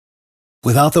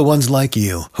Without the ones like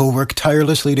you, who work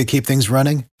tirelessly to keep things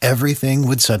running, everything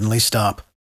would suddenly stop.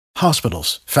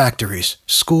 Hospitals, factories,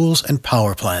 schools, and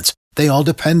power plants, they all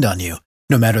depend on you.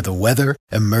 No matter the weather,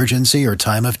 emergency, or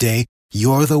time of day,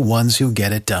 you're the ones who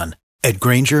get it done. At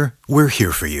Grainger, we're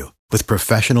here for you with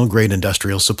professional-grade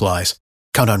industrial supplies.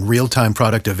 Count on real-time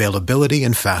product availability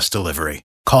and fast delivery.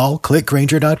 Call,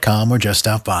 clickgrainger.com, or just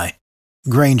stop by.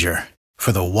 Grainger,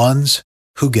 for the ones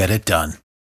who get it done.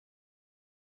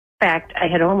 In fact, I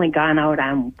had only gone out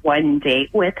on one date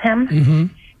with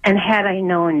him. And had I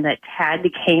known that Tad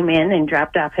came in and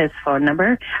dropped off his phone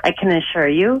number, I can assure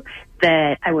you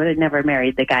that I would have never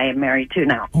married the guy I'm married to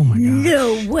now. Oh, my God.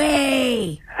 No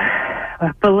way.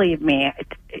 Believe me,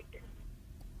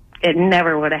 it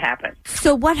never would have happened.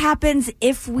 So what happens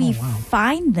if we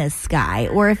find this guy,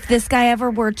 or if this guy ever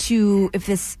were to, if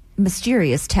this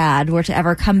mysterious Tad were to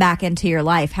ever come back into your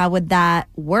life? How would that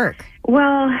work?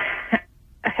 Well,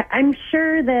 I'm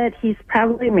sure that he's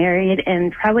probably married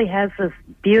and probably has this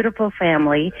beautiful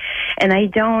family, and I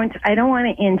don't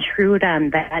want to intrude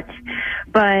on that,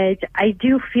 but I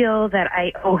do feel that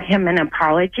I owe him an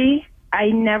apology. I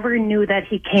never knew that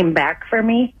he came back for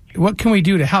me. What can we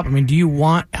do to help? I mean, do you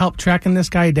want help tracking this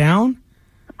guy down?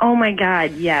 Oh, my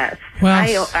God, yes.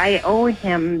 Well, I owe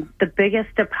him the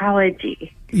biggest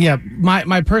apology. Yeah,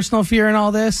 my personal fear in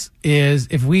all this is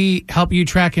if we help you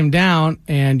track him down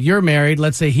and you're married,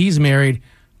 let's say he's married,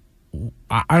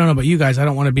 I don't know about you guys, I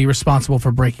don't want to be responsible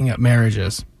for breaking up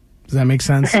marriages. Does that make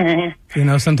sense?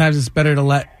 Sometimes it's better to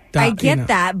let... I get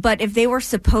that, but if they were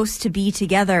supposed to be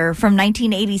together from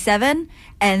 1987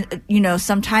 and,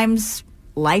 sometimes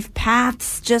life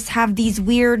paths just have these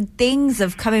weird things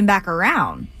of coming back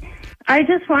around. I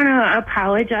just want to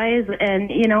apologize,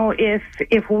 and,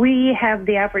 if we have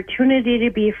the opportunity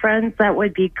to be friends, that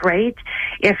would be great.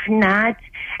 If not,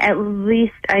 at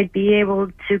least I'd be able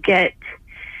to get...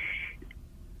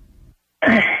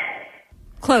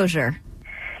 closure.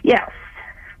 Yes.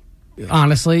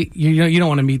 Honestly, you don't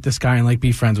want to meet this guy and,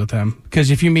 be friends with him, because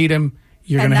if you meet him,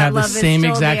 you're going to have the same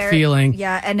exact feeling.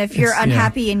 Yeah, and if you're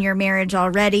unhappy in your marriage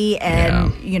already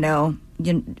and, you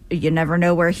never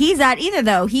know where he's at either,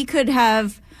 though. He could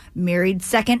have married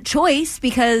second choice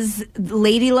because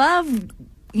Lady Love,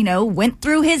 went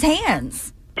through his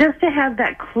hands. Just to have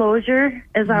that closure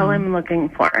is all I'm looking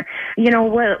for.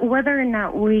 Whether or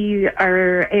not we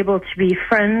are able to be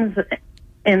friends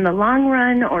in the long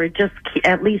run or just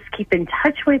at least keep in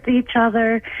touch with each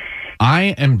other.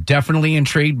 I am definitely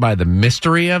intrigued by the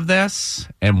mystery of this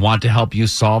and want to help you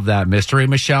solve that mystery,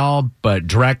 Michelle. But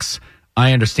Drex,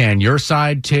 I understand your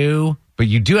side too, but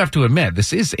you do have to admit,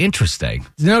 this is interesting.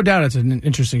 No doubt it's an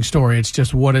interesting story. It's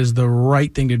just what is the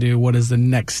right thing to do? What is the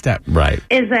next step? Right.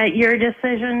 Is that your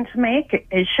decision to make?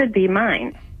 It should be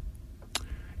mine.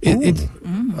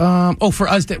 For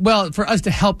us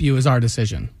to help you is our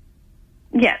decision.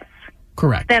 Yes.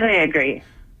 Correct. That I agree.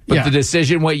 But the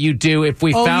decision what you do, if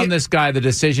we found this guy, the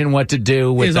decision what to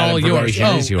do with is that all yours.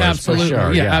 information is yours. Absolutely. For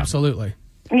sure. Yeah, absolutely.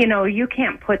 You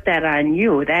can't put that on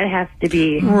you. That has to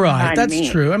be right. On That's me.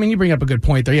 true. I mean, you bring up a good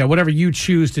point there. Yeah, whatever you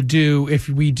choose to do, if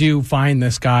we do find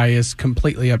this guy, is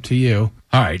completely up to you.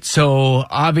 All right. So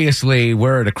obviously,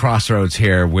 we're at a crossroads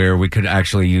here where we could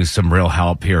actually use some real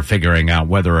help here figuring out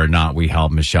whether or not we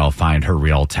help Michelle find her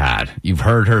real Tad. You've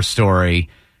heard her story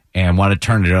and want to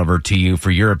turn it over to you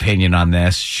for your opinion on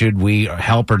this. Should we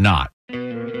help or not?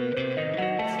 Don't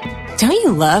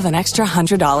you love an extra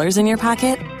 $100 in your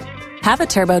pocket? Have a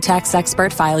TurboTax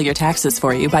expert file your taxes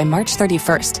for you by March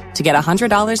 31st to get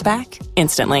 $100 back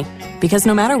instantly. Because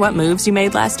no matter what moves you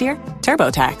made last year,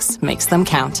 TurboTax makes them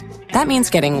count. That means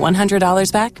getting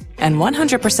 $100 back and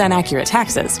 100% accurate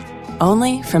taxes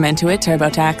only from Intuit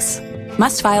TurboTax.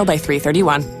 Must file by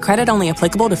 3/31. Credit only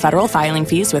applicable to federal filing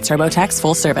fees with TurboTax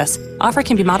full service. Offer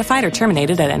can be modified or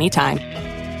terminated at any time.